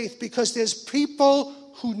his faith, because there's people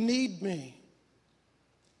who need me.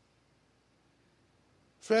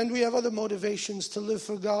 Friend, we have other motivations to live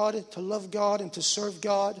for God, to love God, and to serve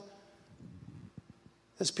God.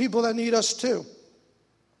 There's people that need us too.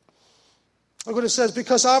 Look what it says.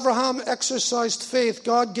 Because Abraham exercised faith,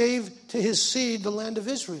 God gave to his seed the land of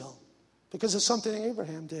Israel. Because of something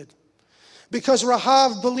Abraham did. Because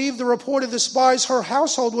Rahab believed the report of the spies, her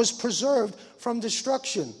household was preserved from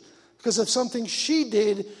destruction. Because of something she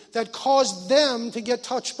did that caused them to get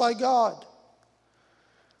touched by God.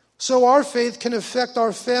 So our faith can affect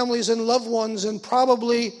our families and loved ones, and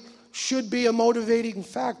probably should be a motivating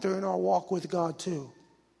factor in our walk with God too.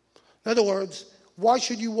 In other words, why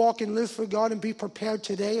should you walk and live for God and be prepared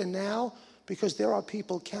today and now? Because there are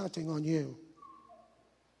people counting on you.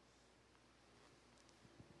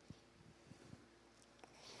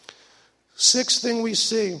 Sixth thing we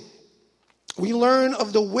see, we learn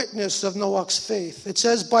of the witness of Noah's faith. It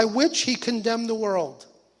says, by which he condemned the world.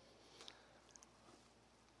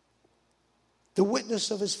 The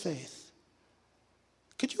witness of his faith.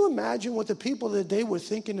 Could you imagine what the people of the day were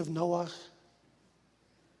thinking of Noah?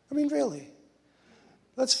 I mean, really.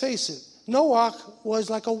 Let's face it. Noah was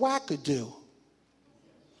like a wackadoo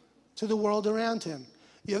to the world around him.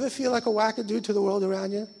 You ever feel like a wackadoo to the world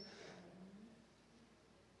around you?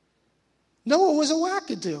 Noah was a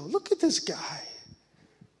wackadoo. Look at this guy.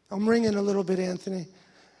 I'm ringing a little bit, Anthony.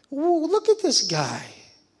 Ooh, look at this guy.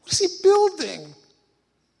 What is he building?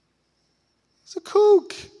 He's a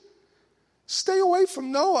kook. Stay away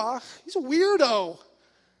from Noah. He's a weirdo.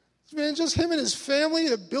 Man, just him and his family,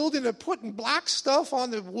 they're building, they're putting black stuff on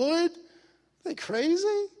the wood. Are they crazy?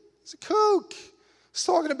 He's a kook. He's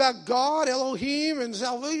talking about God, Elohim, and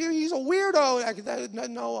salvation. He's a weirdo.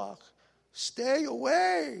 Noah, stay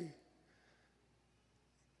away.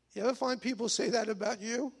 You ever find people say that about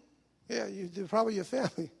you? Yeah, they're probably your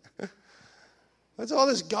family. That's all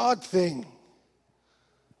this God thing.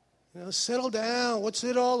 You know, settle down. What's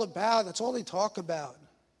it all about? That's all they talk about.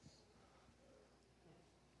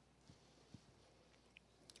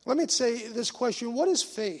 Let me say this question. What is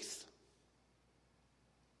faith?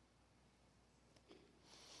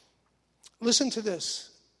 Listen to this.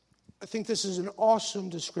 I think this is an awesome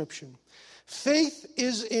description. Faith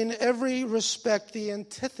is in every respect the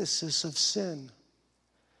antithesis of sin.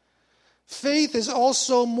 Faith is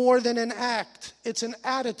also more than an act. It's an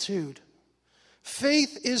attitude.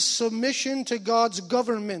 Faith is submission to God's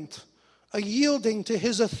government, a yielding to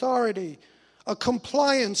his authority, a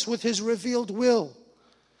compliance with his revealed will.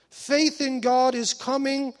 Faith in God is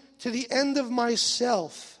coming to the end of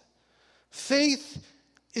myself. Faith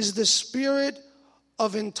is the spirit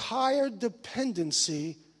of entire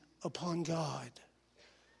dependency upon God.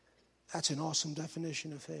 That's an awesome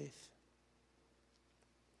definition of faith.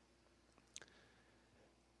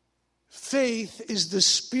 Faith is the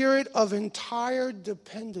spirit of entire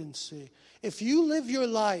dependency. If you live your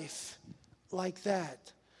life like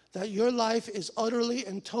that your life is utterly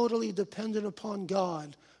and totally dependent upon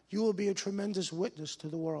God, you will be a tremendous witness to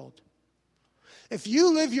the world. If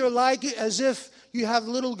you live your life as if you have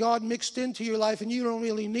little God mixed into your life and you don't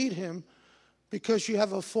really need him because you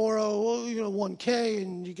have a 401k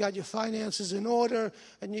and you got your finances in order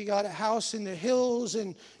and you got a house in the hills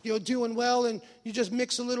and you're doing well and you just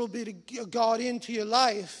mix a little bit of God into your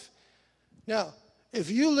life. Now,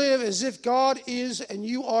 if you live as if God is and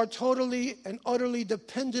you are totally and utterly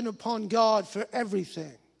dependent upon God for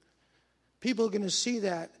everything, people are going to see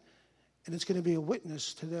that. And it's going to be a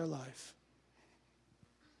witness to their life.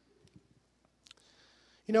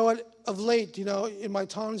 You know what? Of late, in my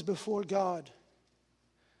times before God,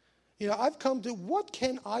 I've come to, what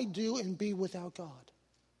can I do and be without God?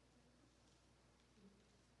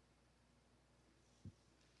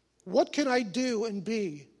 What can I do and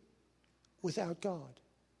be without God?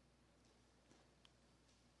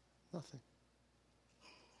 Nothing.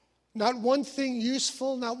 Not one thing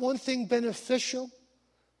useful, not one thing beneficial.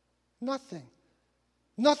 Nothing.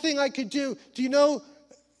 Nothing I could do. Do you know,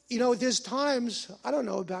 there's times, I don't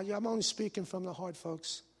know about you, I'm only speaking from the heart,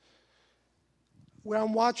 folks, where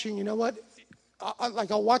I'm watching, you know what? I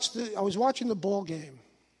was watching the ball game.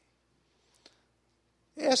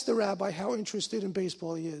 Ask the rabbi how interested in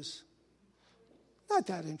baseball he is. Not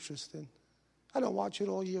that interested. I don't watch it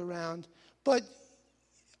all year round. But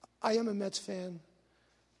I am a Mets fan.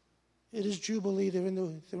 It is Jubilee. They're in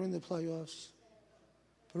the playoffs.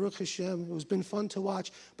 Baruch Hashem, it has been fun to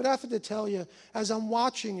watch. But I have to tell you, as I'm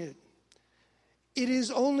watching it, it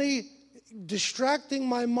is only distracting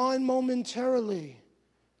my mind momentarily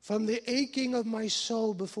from the aching of my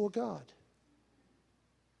soul before God.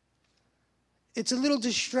 It's a little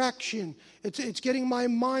distraction. It's getting my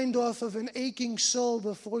mind off of an aching soul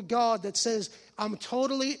before God that says, I'm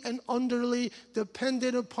totally and utterly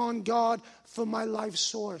dependent upon God for my life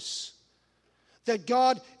source. That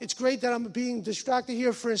God, it's great that I'm being distracted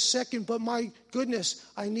here for a second, but my goodness,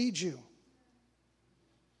 I need you.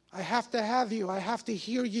 I have to have you. I have to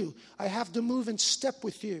hear you. I have to move in step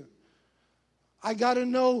with you. I got to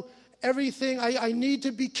know everything. I need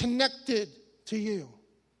to be connected to you.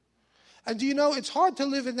 And do you know, it's hard to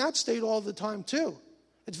live in that state all the time too.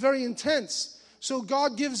 It's very intense. So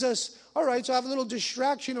God gives us, all right, so I have a little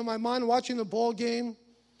distraction in my mind watching the ball game,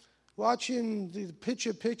 watching the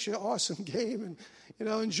picture, awesome game, and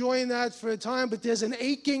enjoying that for a time. But there's an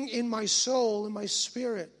aching in my soul, in my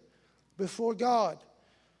spirit, before God.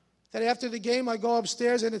 That after the game, I go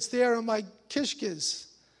upstairs and it's there on my kishkes.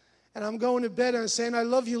 And I'm going to bed and I'm saying, I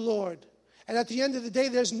love you, Lord. And at the end of the day,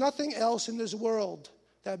 there's nothing else in this world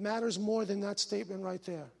that matters more than that statement right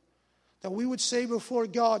there. That we would say before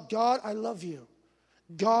God, God, I love you.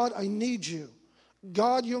 God, I need you.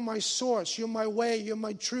 God, you're my source. You're my way. You're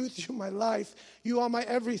my truth. You're my life. You are my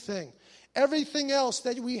everything. Everything else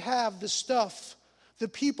that we have, the stuff, the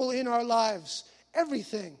people in our lives,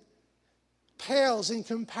 everything pales in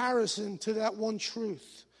comparison to that one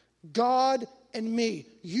truth. God and me,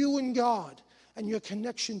 you and God, and your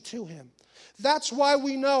connection to him. That's why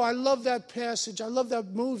we know, I love that passage, I love that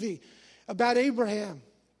movie about Abraham.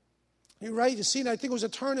 You're right, you've seen it, I think it was a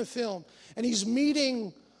Turner film, and he's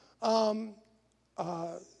meeting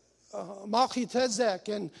Melchizedek,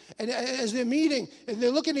 and as they're meeting, and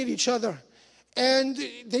they're looking at each other, and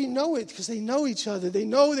they know it because they know each other. They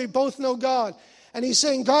both know God. And he's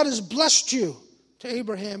saying, God has blessed you to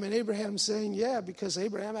Abraham. And Abraham's saying, yeah, because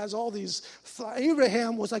Abraham has all these.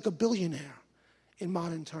 Abraham was like a billionaire in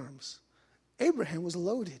modern terms. Abraham was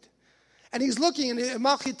loaded. And he's looking, and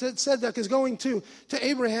Melchizedek is going to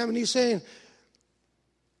Abraham, and he's saying,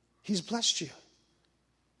 he's blessed you,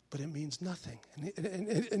 but it means nothing.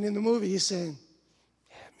 And in the movie, he's saying,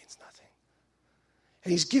 yeah, it means nothing.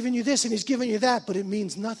 And he's giving you this, and he's giving you that, but it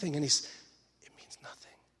means nothing. And it means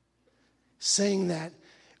nothing. Saying that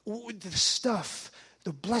the stuff,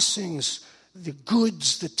 the blessings, the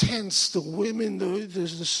goods, the tents, the women, the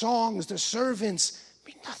songs, the servants,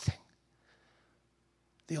 mean nothing.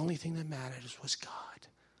 The only thing that mattered was God.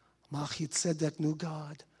 Melchizedek knew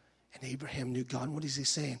God, and Abraham knew God. And what is he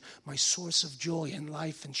saying? My source of joy and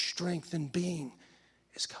life and strength and being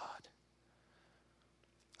is God.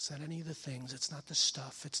 It's not any of the things. It's not the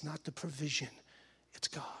stuff. It's not the provision. It's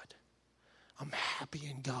God. I'm happy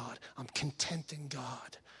in God. I'm content in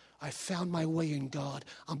God. I found my way in God.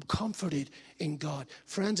 I'm comforted in God.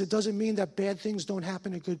 Friends, it doesn't mean that bad things don't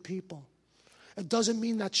happen to good people. It doesn't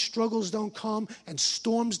mean that struggles don't come and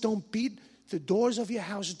storms don't beat the doors of your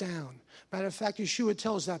house down. Matter of fact, Yeshua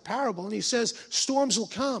tells that parable, and he says, storms will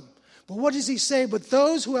come. But what does he say? But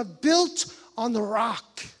those who have built on the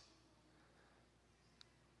rock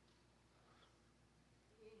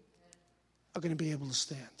are going to be able to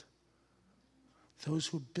stand. Those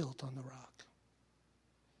who built on the rock.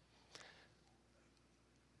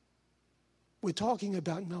 We're talking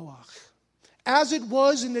about Noah. As it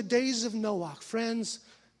was in the days of Noah. Friends,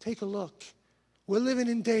 take a look. We're living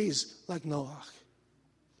in days like Noah.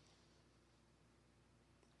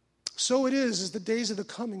 So it is the days of the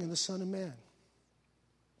coming of the Son of Man.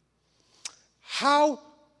 How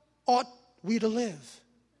ought we to live?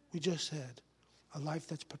 We just said, a life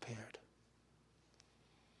that's prepared.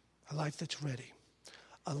 A life that's ready.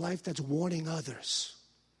 A life that's warning others.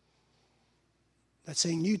 That's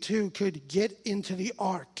saying you too could get into the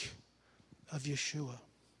ark of Yeshua.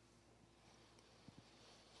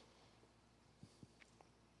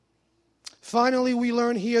 Finally, we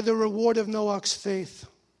learn here the reward of Noah's faith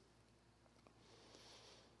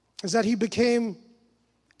is that he became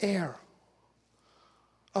heir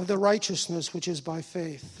of the righteousness which is by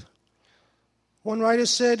faith. One writer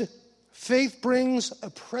said, faith brings a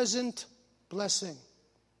present blessing.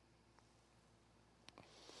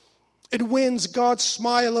 It wins God's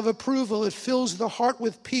smile of approval. It fills the heart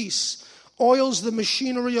with peace, oils the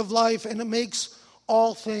machinery of life, and it makes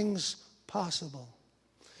all things possible.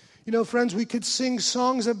 You know, friends, we could sing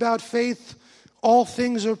songs about faith. All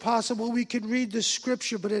things are possible. We could read the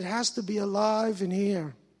scripture, but it has to be alive in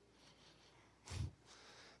here.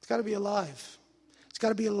 It's got to be alive. It's got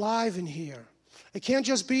to be alive in here. It can't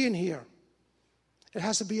just be in here. It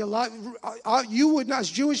has to be alive. You would not, as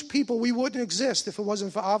Jewish people, we wouldn't exist if it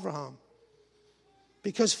wasn't for Abraham.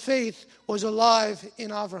 Because faith was alive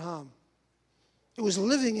in Abraham. It was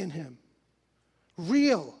living in him.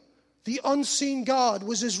 Real. The unseen God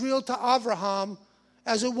was as real to Abraham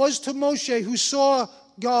as it was to Moshe, who saw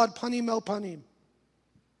God panim el panim.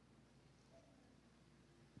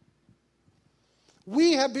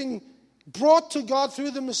 We have been brought to God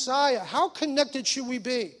through the Messiah. How connected should we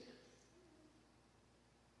be?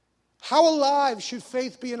 How alive should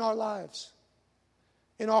faith be in our lives,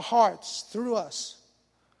 in our hearts, through us?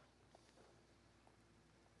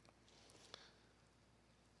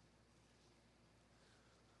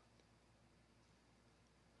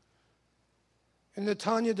 In the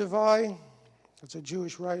Tanya Devai, it's a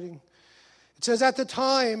Jewish writing, it says, at the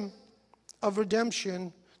time of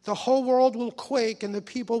redemption, the whole world will quake and the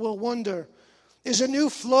people will wonder, is a new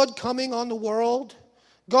flood coming on the world?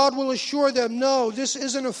 God will assure them, no, this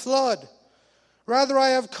isn't a flood. Rather, I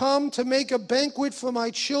have come to make a banquet for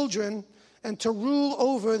my children and to rule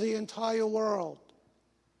over the entire world.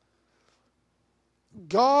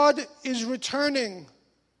 God is returning.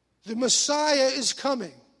 The Messiah is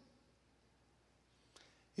coming.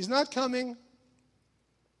 He's not coming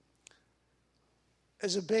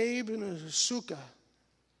as a babe in a sukkah.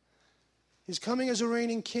 He's coming as a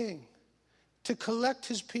reigning king to collect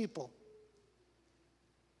his people.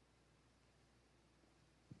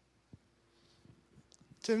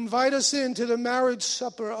 To invite us into the marriage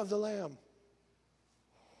supper of the Lamb.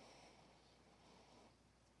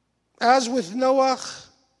 As with Noah,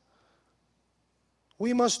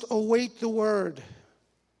 we must await the word.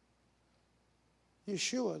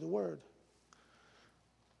 Yeshua, the word.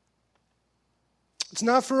 It's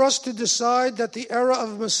not for us to decide that the era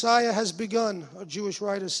of Messiah has begun, a Jewish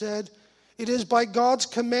writer said. It is by God's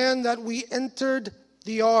command that we entered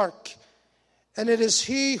the ark, and it is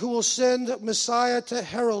he who will send Messiah to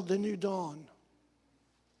herald the new dawn.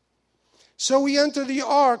 So we enter the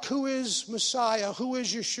ark. Who is Messiah? Who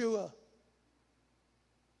is Yeshua?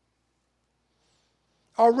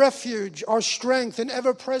 Our refuge, our strength, and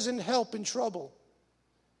ever-present help in trouble.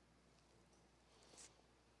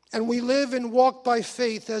 And we live and walk by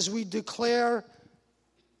faith as we declare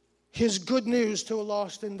his good news to a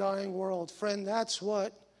lost and dying world. Friend, that's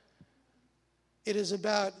what it is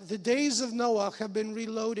about. The days of Noah have been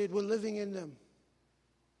reloaded. We're living in them.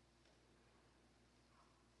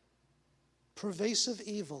 Pervasive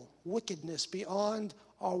evil, wickedness beyond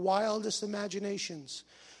our wildest imaginations.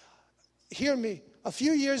 Hear me. A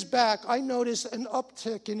few years back, I noticed an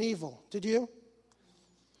uptick in evil. Did you?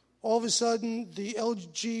 All of a sudden, the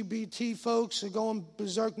LGBT folks are going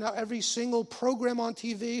berserk. Now, every single program on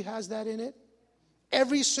TV has that in it.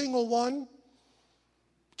 Every single one.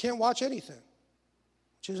 Can't watch anything,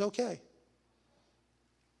 which is okay.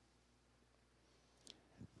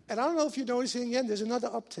 And I don't know if you're noticing again, there's another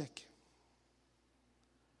uptick.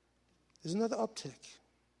 There's another uptick.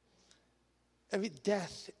 Every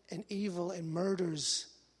death and evil and murders,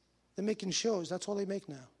 they're making shows. That's all they make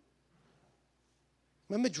now.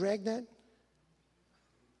 Remember Dragnet?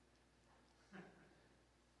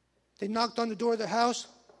 They knocked on the door of the house.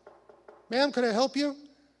 Ma'am, could I help you?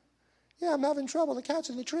 Yeah, I'm having trouble. The cat's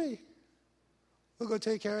in the tree. We'll go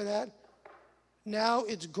take care of that. Now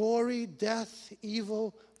it's gory, death,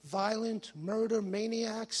 evil, violent, murder,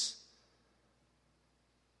 maniacs.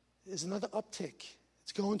 There's another uptick.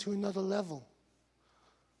 It's going to another level.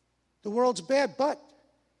 The world's bad, but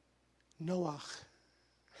Noah.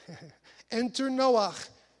 Enter Noah,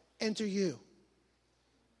 enter you.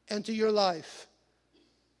 Enter your life.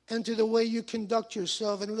 Enter the way you conduct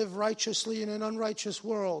yourself and live righteously in an unrighteous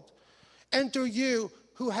world. Enter you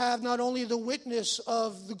who have not only the witness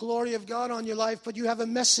of the glory of God on your life, but you have a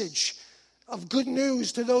message of good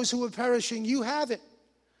news to those who are perishing. You have it.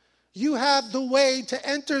 You have the way to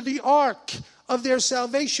enter the ark of their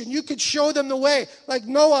salvation. You could show them the way. Like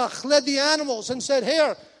Noah led the animals and said,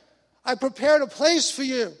 here, I prepared a place for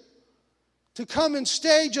you to come and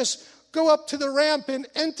stay. Just go up to the ramp and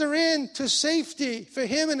enter into safety for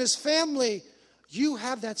him and his family. You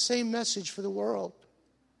have that same message for the world.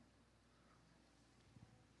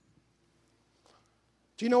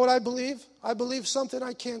 Do you know what I believe? I believe something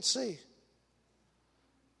I can't see.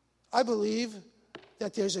 I believe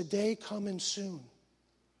that there's a day coming soon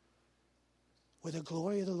where the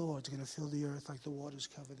glory of the Lord is going to fill the earth like the waters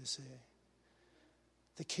cover the sea.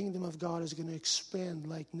 The kingdom of God is going to expand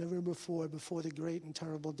like never before the great and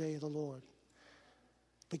terrible day of the Lord.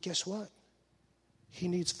 But guess what? He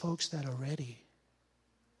needs folks that are ready.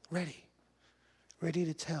 Ready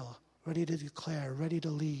to tell, ready to declare, ready to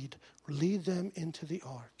lead. Lead them into the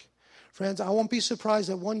ark. Friends, I won't be surprised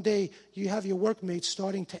that one day you have your workmates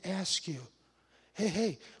starting to ask you,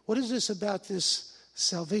 hey, what is this about this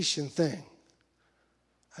salvation thing?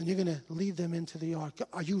 And you're going to lead them into the ark.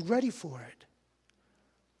 Are you ready for it?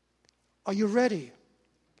 Are you ready?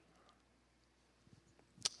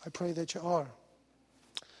 I pray that you are.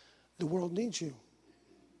 The world needs you.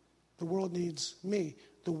 The world needs me.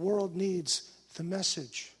 The world needs the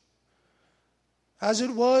message. As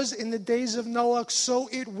it was in the days of Noah, so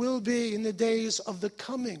it will be in the days of the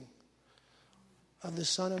coming of the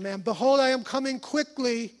Son of Man. Behold, I am coming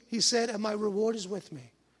quickly, he said, and my reward is with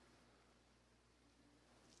me.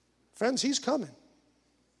 Friends, he's coming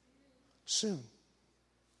soon.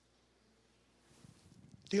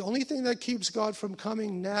 The only thing that keeps God from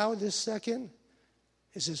coming now, this second,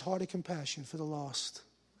 is his heart of compassion for the lost.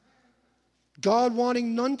 God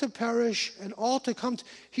wanting none to perish and all to come.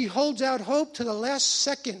 He holds out hope to the last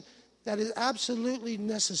second that is absolutely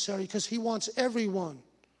necessary because he wants everyone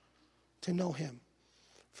to know him.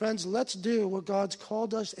 Friends, let's do what God's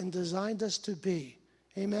called us and designed us to be.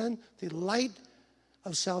 Amen? The light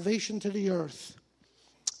of salvation to the earth.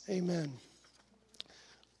 Amen.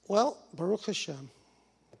 Well, Baruch Hashem.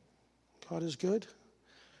 God is good.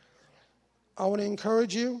 I want to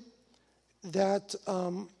encourage you that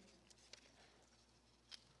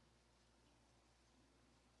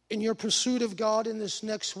in your pursuit of God in this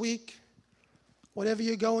next week, whatever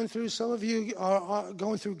you're going through, some of you are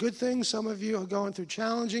going through good things, some of you are going through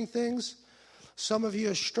challenging things, some of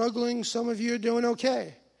you are struggling, some of you are doing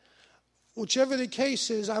okay. Whichever the case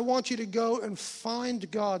is, I want you to go and find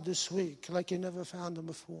God this week like you never found him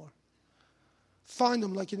before. Find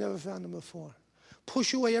him like you never found him before.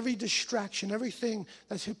 Push away every distraction, everything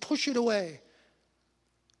that's push it away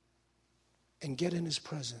and get in his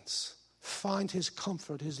presence. Find his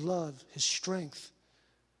comfort, his love, his strength.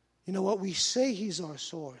 You know what? We say he's our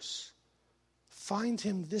source. Find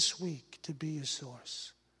him this week to be your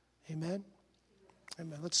source. Amen?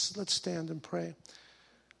 Amen. Let's stand and pray.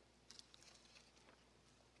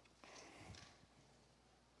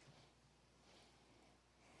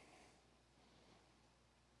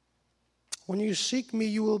 When you seek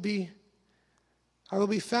me, I will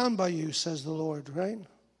be found by you, says the Lord, right?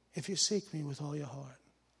 If you seek me with all your heart.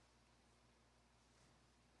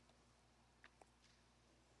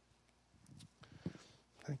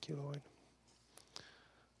 Thank you, Lord.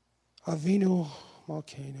 Avinu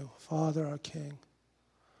Malkeinu, Father, our King.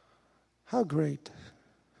 How great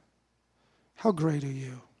are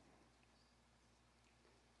you?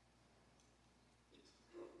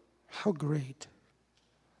 How great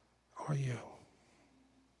are you?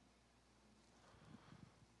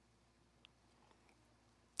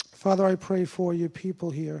 Father, I pray for your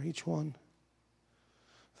people here, each one.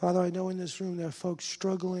 Father, I know in this room there are folks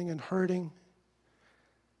struggling and hurting.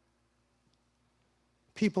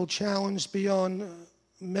 People challenged beyond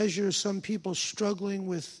measure. Some people struggling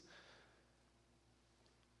with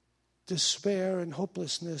despair and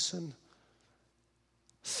hopelessness. And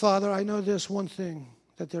Father, I know there's one thing,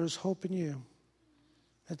 that there is hope in you.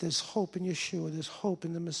 That there's hope in Yeshua, there's hope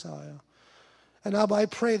in the Messiah. And Abba, I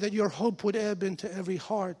pray that your hope would ebb into every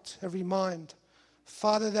heart, every mind.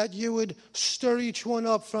 Father, that you would stir each one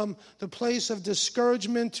up from the place of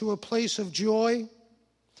discouragement to a place of joy.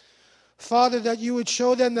 Father, that you would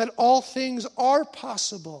show them that all things are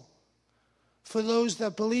possible for those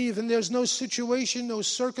that believe. And there's no situation, no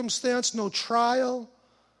circumstance, no trial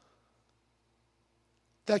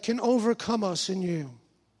that can overcome us in you.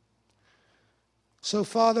 So,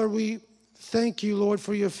 Father, we thank you, Lord,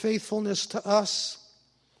 for your faithfulness to us.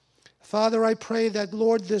 Father, I pray that,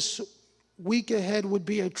 Lord, this week ahead would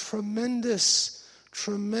be a tremendous,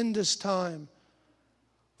 tremendous time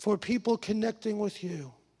for people connecting with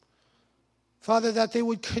you. Father, that they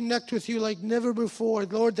would connect with you like never before.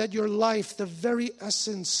 Lord, that your life, the very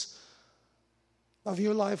essence of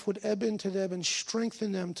your life, would ebb into them and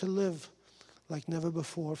strengthen them to live like never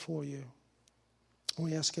before for you.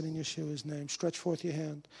 We ask it in Yeshua's name. Stretch forth your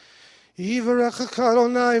hand. Yivarechecha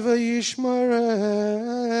Adonai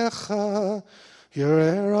v'yishmerecha.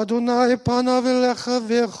 Yirer Adonai panav elecha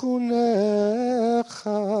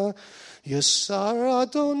v'chunecha. Yisar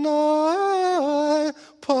Adonai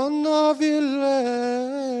panav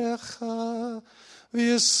elecha.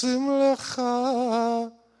 V'yisim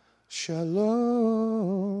lecha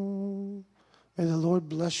shalom. May the Lord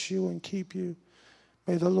bless you and keep you.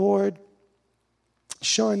 May the Lord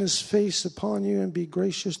shine his face upon you and be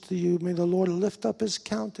gracious to you. May the Lord lift up his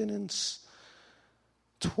countenance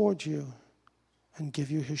toward you and give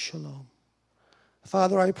you his shalom.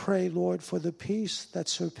 Father, I pray, Lord, for the peace that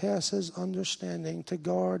surpasses understanding to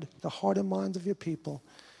guard the heart and mind of your people.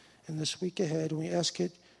 in this week ahead. And we ask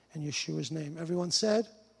it in Yeshua's name. Everyone said,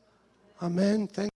 Amen. Thank